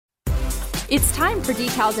It's time for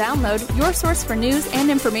Decal Download, your source for news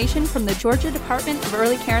and information from the Georgia Department of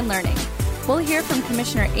Early Care and Learning. We'll hear from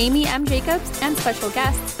Commissioner Amy M. Jacobs and special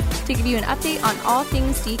guests to give you an update on all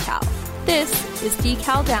things Decal. This is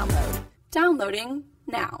Decal Download. Downloading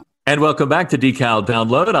now. And welcome back to Decal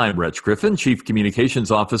Download. I'm Rich Griffin, Chief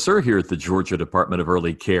Communications Officer here at the Georgia Department of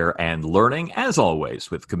Early Care and Learning, as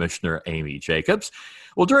always, with Commissioner Amy Jacobs.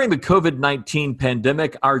 Well, during the COVID-19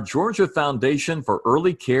 pandemic, our Georgia Foundation for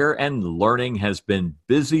Early Care and Learning has been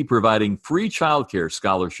busy providing free childcare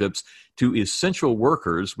scholarships to essential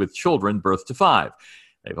workers with children birth to 5.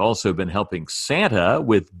 They've also been helping Santa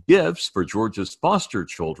with gifts for Georgia's foster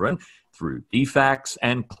children through DFACS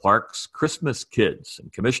and Clark's Christmas Kids.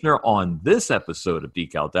 And Commissioner, on this episode of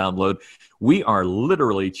Decal Download, we are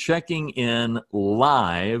literally checking in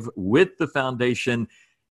live with the foundation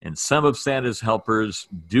and some of Santa's helpers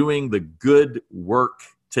doing the good work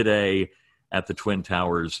today at the Twin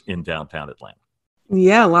Towers in downtown Atlanta.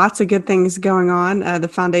 Yeah, lots of good things going on. The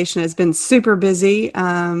foundation has been super busy,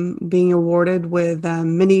 being awarded with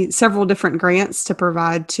several different grants to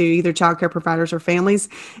provide to either childcare providers or families.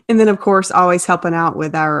 And then, of course, always helping out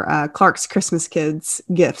with our Clark's Christmas Kids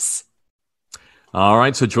gifts. All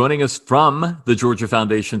right, so joining us from the Georgia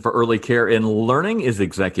Foundation for Early Care and Learning is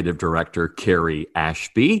Executive Director Carrie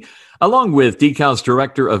Ashby, along with Decal's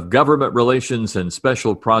Director of Government Relations and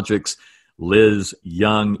Special Projects, Liz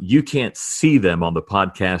Young. You can't see them on the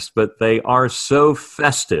podcast, but they are so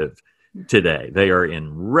festive today. They are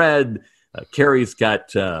in red. Carrie's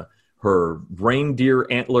got her reindeer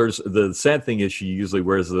antlers. The sad thing is she usually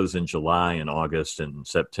wears those in July and August and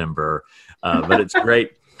September, but it's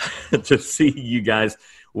great to see you guys.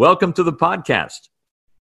 Welcome to the podcast.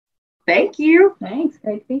 Thank you. Thanks.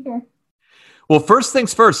 Great to be here. Well, first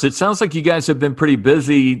things first, it sounds like you guys have been pretty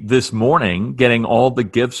busy this morning getting all the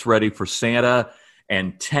gifts ready for Santa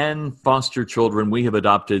and 10 foster children we have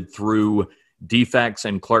adopted through DFACS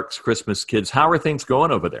and Clark's Christmas Kids. How are things going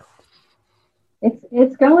over there?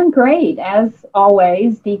 It's going great. As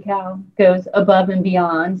always, Decal goes above and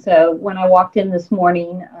beyond. So when I walked in this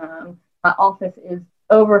morning, my office is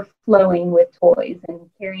overflowing with toys, and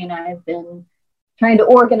Carrie and I have been trying to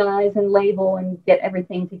organize and label and get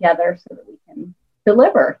everything together so that we can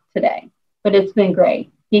deliver today. But it's been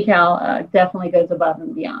great. Decal definitely goes above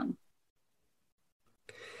and beyond.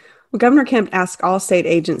 Well, Governor Kemp asked all state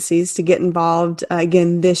agencies to get involved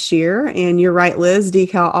again this year. And you're right, Liz,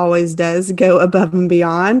 Decal always does go above and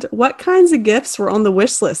beyond. What kinds of gifts were on the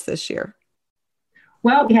wish list this year?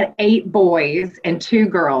 Well, we had 8 boys and 2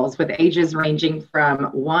 girls with ages ranging from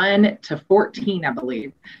 1 to 14, I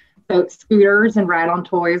believe. So scooters and ride-on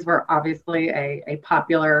toys were obviously a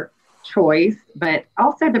popular choice, but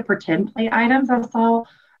also the pretend play items. I saw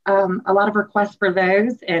a lot of requests for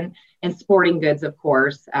those, and sporting goods, of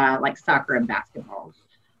course, like soccer and basketball.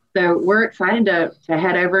 So we're excited to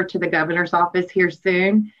head over to the governor's office here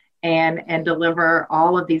soon and deliver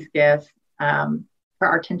all of these gifts for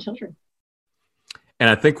our 10 children. And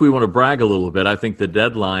I think we want to brag a little bit. I think the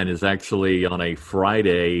deadline is actually on a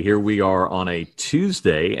Friday. Here we are on a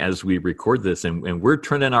Tuesday as we record this, and we're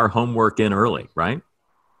turning our homework in early, right?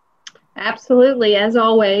 Absolutely. As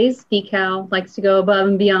always, Decal likes to go above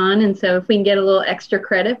and beyond. And so if we can get a little extra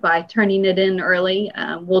credit by turning it in early,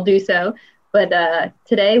 we'll do so. But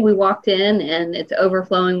today we walked in and it's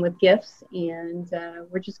overflowing with gifts, and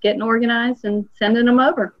we're just getting organized and sending them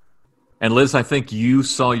over. And Liz, I think you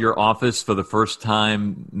saw your office for the first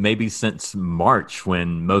time maybe since March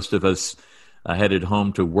when most of us headed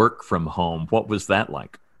home to work from home. What was that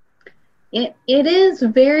like? It is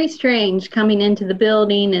very strange coming into the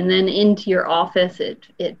building and then into your office.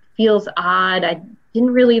 It feels odd. I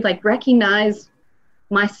didn't really recognize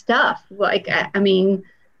my stuff. Carrie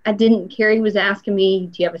was asking me,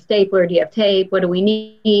 do you have a stapler? Do you have tape? What do we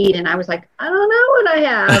need? And I was like, I don't know what I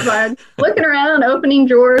have. I'm looking around, opening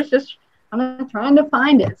drawers, I'm trying to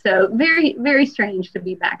find it. So very, very strange to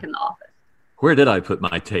be back in the office. Where did I put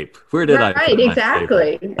my tape? Where did I put my tape?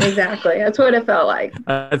 Right, exactly. That's what it felt like.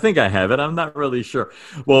 I think I have it. I'm not really sure.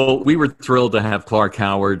 Well, we were thrilled to have Clark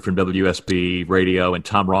Howard from WSB Radio and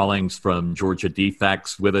Tom Rawlings from Georgia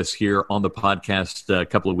DFACS with us here on the podcast a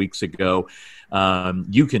couple of weeks ago.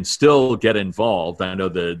 You can still get involved. I know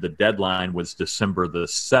the deadline was December the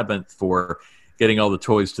 7th for getting all the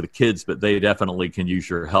toys to the kids, but they definitely can use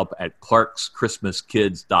your help at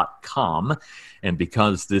clarkschristmaskids.com. And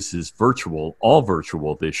because this is all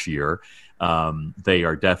virtual this year, they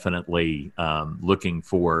are definitely looking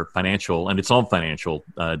for financial, and it's all financial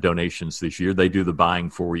donations this year. They do the buying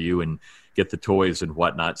for you and get the toys and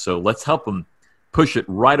whatnot. So let's help them push it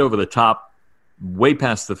right over the top, way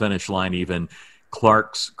past the finish line even.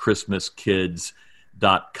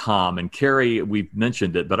 clarkschristmaskids.com. And Carrie, we've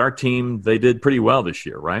mentioned it, but our team, they did pretty well this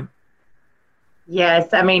year, right?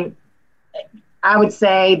 Yes. I mean, I would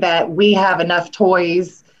say that we have enough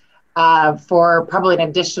toys for probably an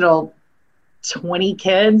additional 20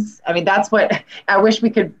 kids. I mean, that's what I wish we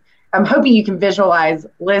could. I'm hoping you can visualize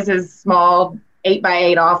Liz's small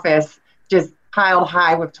 8x8 office just piled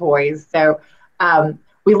high with toys. So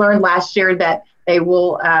we learned last year that they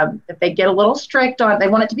will, if they get a little strict on, they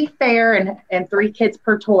want it to be fair and 3 kids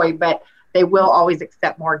per toy, but they will always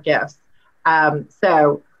accept more gifts.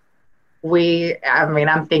 So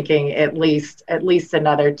I'm thinking at least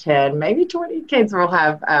another 10, maybe 20 kids will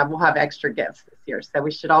have extra gifts this year. So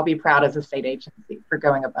we should all be proud as a state agency for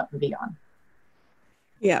going above and beyond.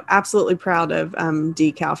 Yeah, absolutely proud of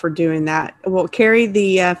DECAL for doing that. Well, Carrie,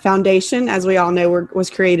 the foundation, as we all know,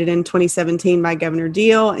 was created in 2017 by Governor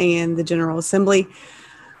Deal and the General Assembly.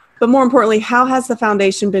 But more importantly, how has the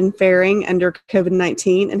foundation been faring under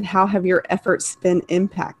COVID-19, and how have your efforts been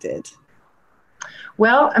impacted?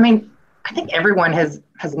 Well, I mean, I think everyone has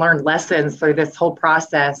learned lessons through this whole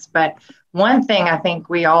process. But one thing I think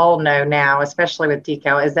we all know now, especially with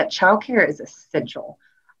DECAL, is that childcare is essential.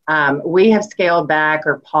 We have scaled back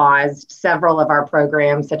or paused several of our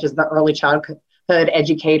programs, such as the Early Childhood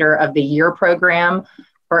Educator of the Year program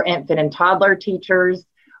for infant and toddler teachers,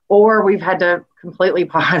 or we've had to completely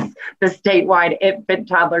pause the statewide Infant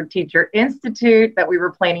Toddler Teacher Institute that we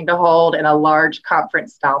were planning to hold in a large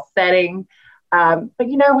conference-style setting. But,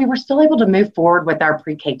 we were still able to move forward with our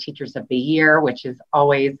Pre-K Teachers of the Year, which is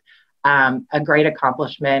always a great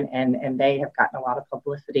accomplishment, and they have gotten a lot of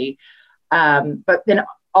publicity. But then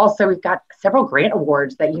also, we've got several grant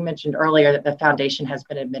awards that you mentioned earlier that the foundation has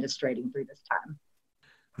been administrating through this time.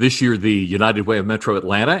 This year, the United Way of Metro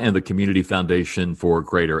Atlanta and the Community Foundation for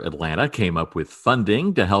Greater Atlanta came up with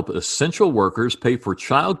funding to help essential workers pay for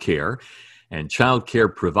childcare and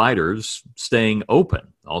childcare providers staying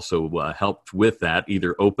open. Also helped with that,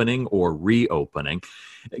 either opening or reopening.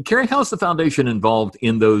 Carrie, how is the foundation involved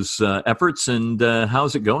in those efforts, and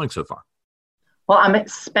how's it going so far? Well, I'm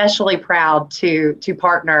especially proud to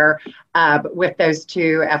partner with those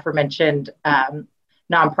two aforementioned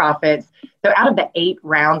nonprofits. So out of the 8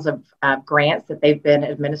 rounds of grants that they've been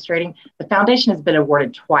administrating, the foundation has been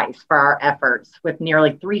awarded twice for our efforts with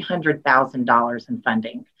nearly $300,000 in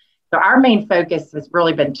funding. So our main focus has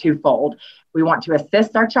really been twofold. We want to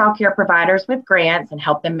assist our childcare providers with grants and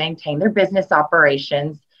help them maintain their business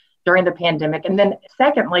operations during the pandemic. And then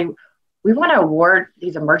secondly, we want to award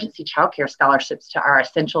these emergency childcare scholarships to our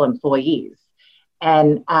essential employees.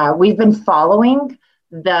 And we've been following,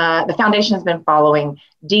 the foundation has been following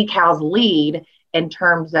DECAL's lead in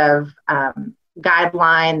terms of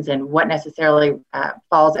guidelines and what necessarily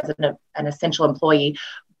falls as an essential employee.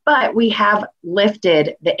 But we have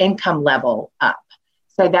lifted the income level up.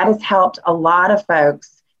 So that has helped a lot of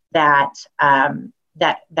folks that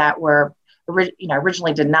were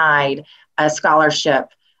originally denied a scholarship.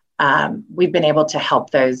 We've been able to help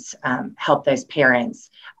those parents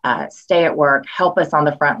stay at work, help us on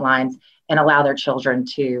the front lines, and allow their children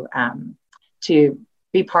to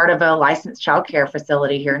be part of a licensed child care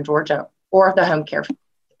facility here in Georgia, or the home care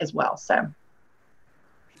as well. So.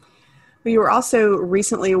 You were also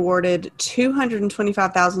recently awarded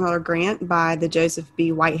 $225,000 grant by the Joseph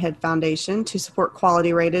B. Whitehead Foundation to support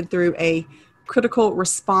Quality Rated through a critical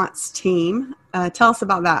response team. Tell us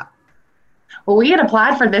about that. Well, we had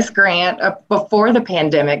applied for this grant before the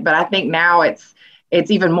pandemic, but I think now it's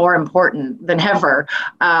even more important than ever.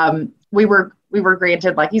 We were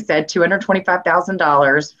granted, like you said,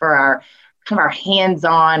 $225,000 for our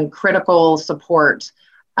hands-on critical support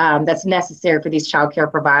that's necessary for these childcare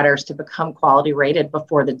providers to become quality rated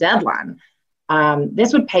before the deadline.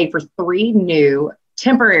 This would pay for 3 new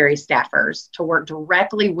temporary staffers to work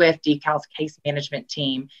directly with DECAL's case management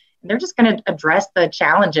team. And they're just going to address the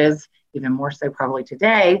challenges, even more so probably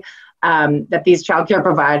today, that these childcare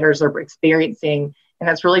providers are experiencing. And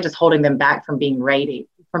that's really just holding them back from being rated.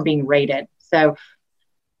 So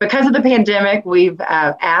because of the pandemic, we've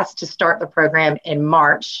asked to start the program in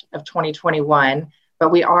March of 2021. But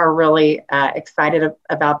we are really excited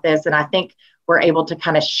about this. And I think we're able to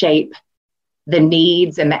kind of shape the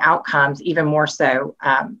needs and the outcomes even more so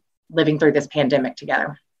living through this pandemic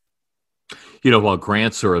together. While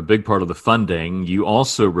grants are a big part of the funding, you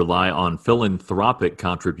also rely on philanthropic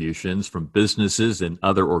contributions from businesses and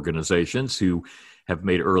other organizations who have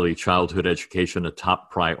made early childhood education a top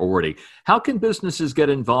priority. How can businesses get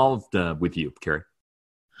involved with you, Carrie?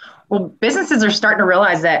 Well, businesses are starting to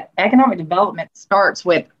realize that economic development starts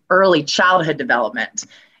with early childhood development.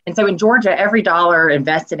 And so in Georgia, every dollar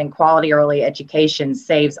invested in quality early education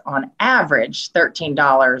saves on average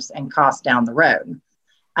 $13 in costs down the road.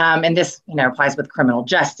 And this, applies with criminal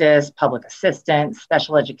justice, public assistance,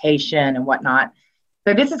 special education, and whatnot.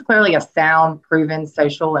 So this is clearly a sound, proven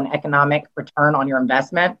social and economic return on your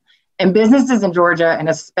investment. And businesses in Georgia, and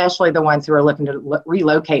especially the ones who are looking to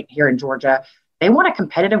relocate here in Georgia, they want a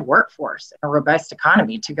competitive workforce and a robust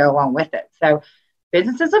economy to go along with it. So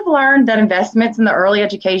businesses have learned that investments in the early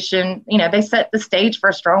education, they set the stage for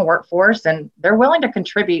a strong workforce, and they're willing to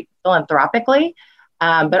contribute philanthropically,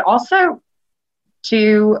 but also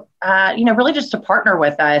to, really just to partner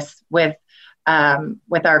with us with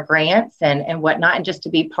our grants and whatnot, and just to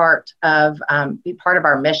be part of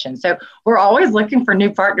our mission. So we're always looking for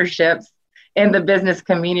new partnerships in the business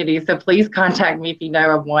community. So please contact me if you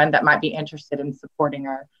know of one that might be interested in supporting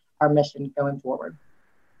our mission going forward.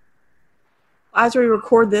 As we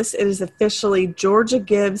record this, it is officially Georgia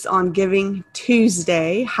Gives on Giving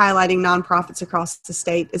Tuesday, highlighting nonprofits across the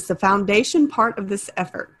state. Is the foundation part of this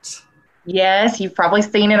effort? Yes, you've probably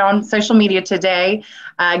seen it on social media today.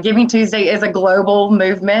 Giving Tuesday is a global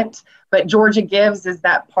movement, but Georgia Gives is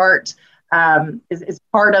that part, is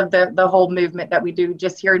part of the whole movement that we do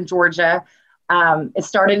just here in Georgia. It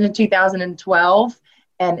started in 2012,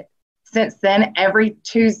 and since then, every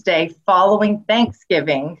Tuesday following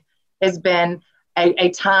Thanksgiving has been a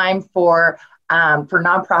time for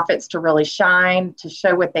nonprofits to really shine, to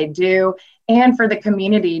show what they do, and for the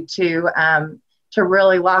community to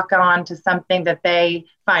really lock on to something that they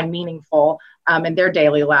find meaningful in their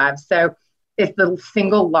daily lives. So it's the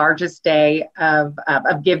single largest day of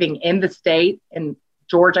giving in the state, and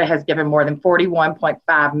Georgia has given more than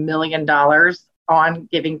 $41.5 million on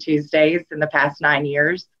Giving Tuesdays in the past 9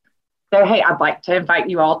 years. So, hey, I'd like to invite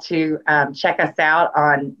you all to check us out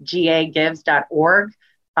on gagives.org.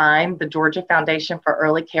 Find the Georgia Foundation for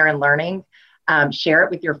Early Care and Learning. Share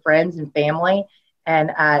it with your friends and family,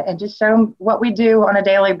 and just show them what we do on a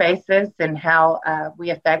daily basis and how we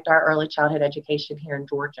affect our early childhood education here in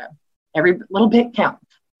Georgia. Every little bit counts.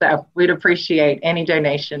 So we'd appreciate any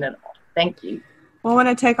donation at all. Thank you. Well, I want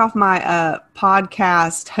to take off my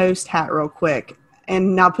podcast host hat real quick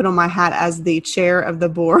and now put on my hat as the chair of the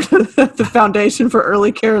board of the Foundation for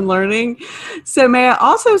Early Care and Learning. So may I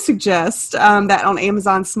also suggest that on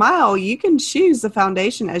Amazon Smile, you can choose the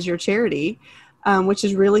foundation as your charity, which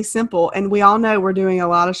is really simple. And we all know we're doing a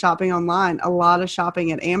lot of shopping online, a lot of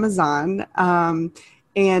shopping at Amazon.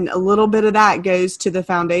 And a little bit of that goes to the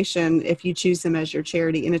foundation if you choose them as your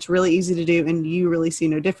charity. And it's really easy to do, and you really see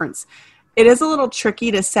no difference. It is a little tricky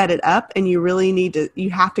to set it up, and you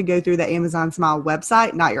have to go through the Amazon Smile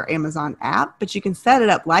website, not your Amazon app, but you can set it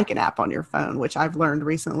up like an app on your phone, which I've learned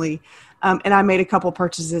recently. And I made a couple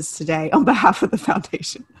purchases today on behalf of the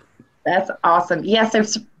foundation. That's awesome. Yes,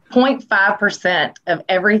 it's 0.5% of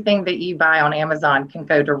everything that you buy on Amazon can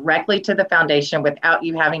go directly to the foundation without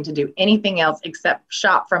you having to do anything else except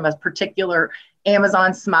shop from a particular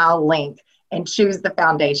Amazon Smile link and choose the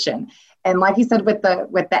foundation. And like you said, with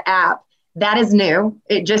the app, that is new.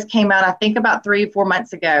 It just came out, I think, about 3-4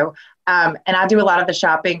 months ago. And I do a lot of the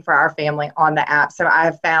shopping for our family on the app. So I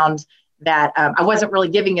have found that I wasn't really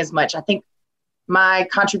giving as much. I think my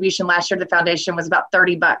contribution last year to the foundation was about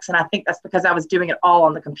 $30. And I think that's because I was doing it all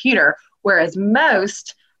on the computer, whereas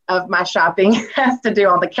most of my shopping has to do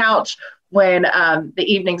on the couch when the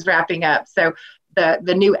evening's wrapping up. So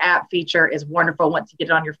the new app feature is wonderful once you get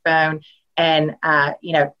it on your phone. And,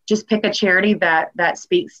 just pick a charity that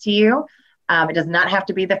speaks to you. It does not have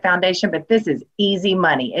to be the foundation, but this is easy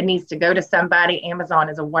money. It needs to go to somebody. Amazon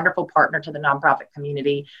is a wonderful partner to the nonprofit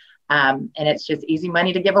community, and it's just easy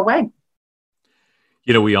money to give away.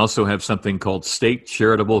 We also have something called State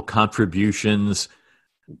Charitable Contributions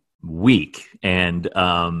Week, and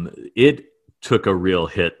it took a real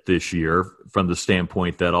hit this year from the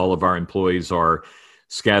standpoint that all of our employees are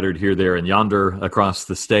scattered here, there, and yonder across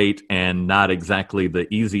the state, and not exactly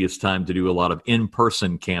the easiest time to do a lot of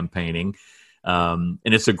in-person campaigning. And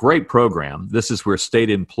it's a great program. This is where state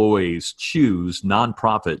employees choose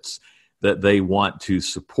nonprofits that they want to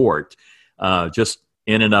support, just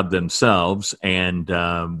in and of themselves. And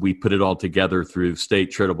we put it all together through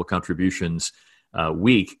State Charitable Contributions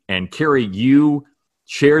Week. And Carrie, you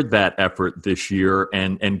chaired that effort this year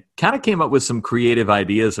and kind of came up with some creative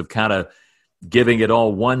ideas of kind of giving it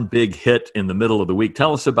all one big hit in the middle of the week.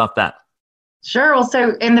 Tell us about that. Sure. Well,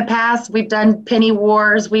 so in the past, we've done penny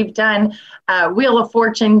wars, we've done Wheel of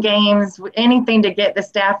Fortune games, anything to get the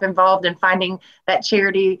staff involved in finding that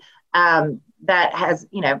charity that has,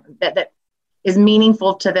 that is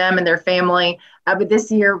meaningful to them and their family. But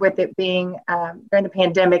this year, with it being during the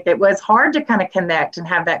pandemic, it was hard to kind of connect and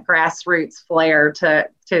have that grassroots flair to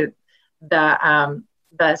the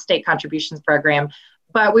state contributions program.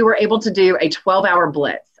 But we were able to do a 12-hour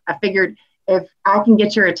blitz. I figured if I can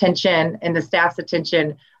get your attention and the staff's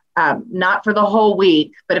attention, not for the whole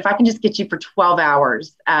week, but if I can just get you for 12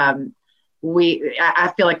 hours, I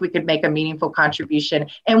feel like we could make a meaningful contribution.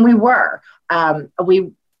 And we were.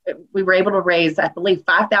 We were able to raise, I believe,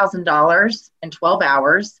 $5,000 in 12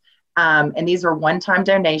 hours. And these were one-time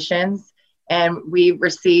donations. And we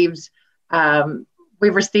received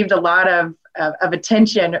a lot of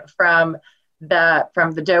attention from the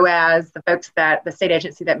DOAS, the folks the state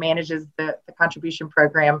agency that manages the contribution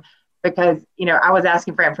program, because, I was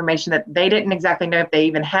asking for information that they didn't exactly know if they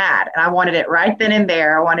even had. And I wanted it right then and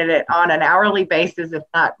there. I wanted it on an hourly basis, if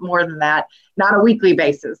not more than that, not a weekly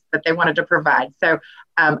basis that they wanted to provide. So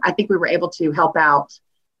I think we were able to help out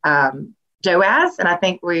DOAS. And I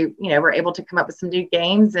think we, were able to come up with some new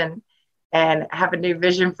games and have a new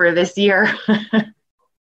vision for this year.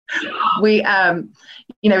 We, in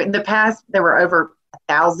the past, there were over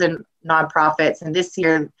 1,000 nonprofits, and this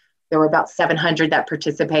year there were about 700 that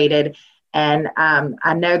participated. And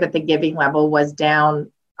I know that the giving level was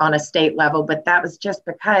down on a state level, but that was just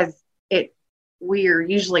because we are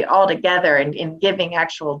usually all together and giving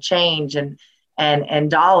actual change and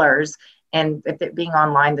dollars. And with it being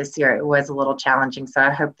online this year, it was a little challenging. So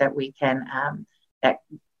I hope that we can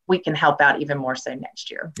help out even more so next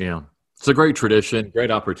year. Yeah. It's a great tradition,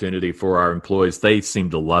 great opportunity for our employees. They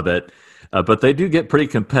seem to love it, but they do get pretty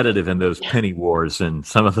competitive in those penny wars and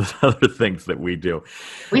some of the other things that we do.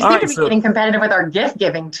 We seem to be getting competitive with our gift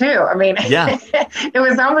giving too. I mean, yeah. It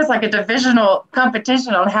was almost like a divisional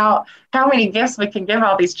competition on how many gifts we can give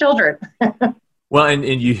all these children. Well, and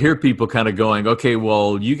you hear people kind of going, okay,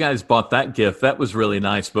 well, you guys bought that gift. That was really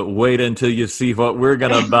nice, but wait until you see what we're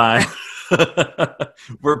going to buy.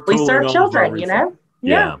 We serve children,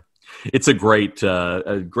 Yeah. It's a great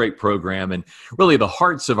program, and really the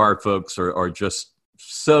hearts of our folks are just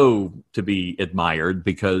so to be admired,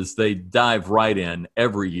 because they dive right in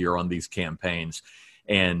every year on these campaigns,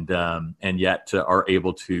 and yet are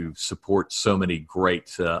able to support so many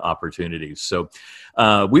great opportunities. So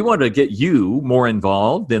we want to get you more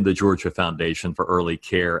involved in the Georgia Foundation for Early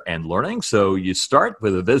Care and Learning. So you start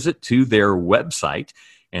with a visit to their website,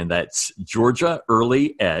 and that's Georgia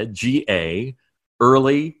Early Ed,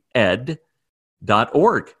 earlyed.org.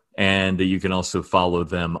 And you can also follow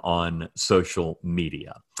them on social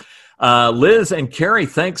media. Liz and Carrie,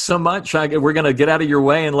 thanks so much. We're going to get out of your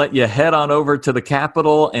way and let you head on over to the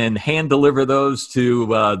Capitol and hand deliver those to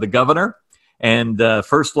the governor and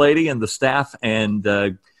First Lady and the staff.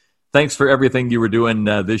 And thanks for everything you were doing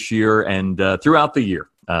this year and throughout the year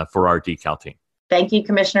for our DECAL team. Thank you,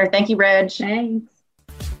 Commissioner. Thank you, Reg. Thanks.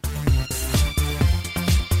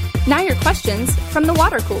 Now your questions from the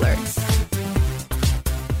water cooler.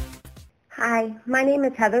 Hi, my name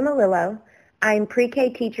is Heather Malillo. I'm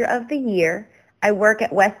Pre-K Teacher of the Year. I work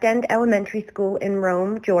at West End Elementary School in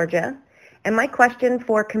Rome, Georgia. And my question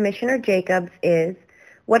for Commissioner Jacobs is,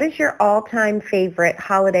 what is your all-time favorite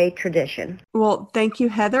holiday tradition? Well, thank you,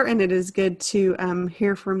 Heather, and it is good to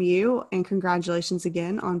hear from you. And congratulations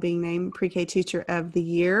again on being named Pre-K Teacher of the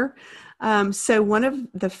Year. So one of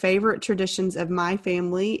the favorite traditions of my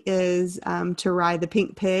family is to ride the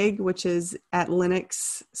Pink Pig, which is at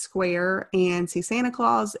Lenox Square, and see Santa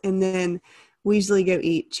Claus. And then we usually go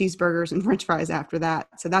eat cheeseburgers and French fries after that.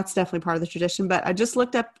 So that's definitely part of the tradition. But I just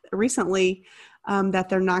looked up recently that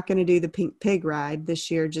they're not going to do the Pink Pig ride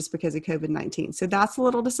this year just because of COVID-19. So that's a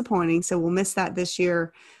little disappointing. So we'll miss that this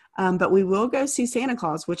year. But we will go see Santa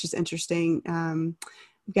Claus, which is interesting.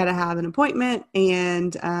 You've got to have an appointment,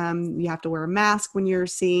 and you have to wear a mask when you're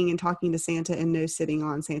seeing and talking to Santa, and no sitting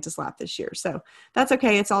on Santa's lap this year. So that's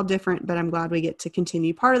okay. It's all different, but I'm glad we get to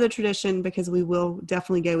continue part of the tradition, because we will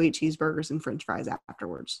definitely go eat cheeseburgers and French fries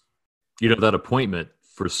afterwards. That appointment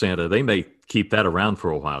for Santa, they may keep that around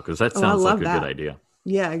for a while, because that sounds like a good idea.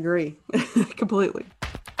 Yeah, I agree. Completely.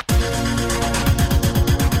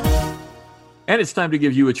 And it's time to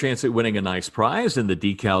give you a chance at winning a nice prize. In the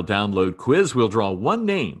DECAL Download Quiz, we'll draw one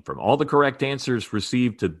name from all the correct answers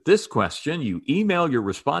received to this question. You email your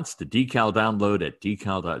response to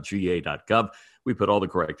decal.download@decal.ga.gov. We put all the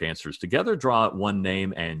correct answers together, draw out one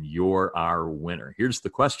name, and you're our winner. Here's the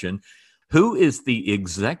question. Who is the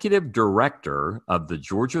executive director of the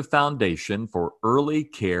Georgia Foundation for Early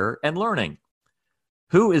Care and Learning?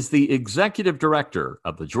 Who is the executive director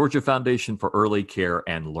of the Georgia Foundation for Early Care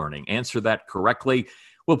and Learning? Answer that correctly.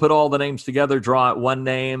 We'll put all the names together, draw out one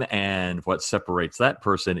name, and what separates that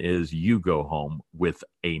person is you go home with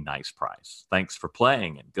a nice prize. Thanks for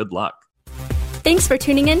playing, and good luck. Thanks for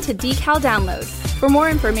tuning in to Decal Download. For more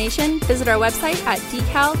information, visit our website at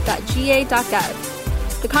decal.ga.gov.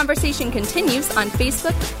 The conversation continues on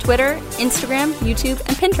Facebook, Twitter, Instagram, YouTube,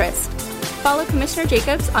 and Pinterest. Follow Commissioner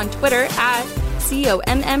Jacobs on Twitter at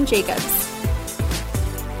COMM Jacobs.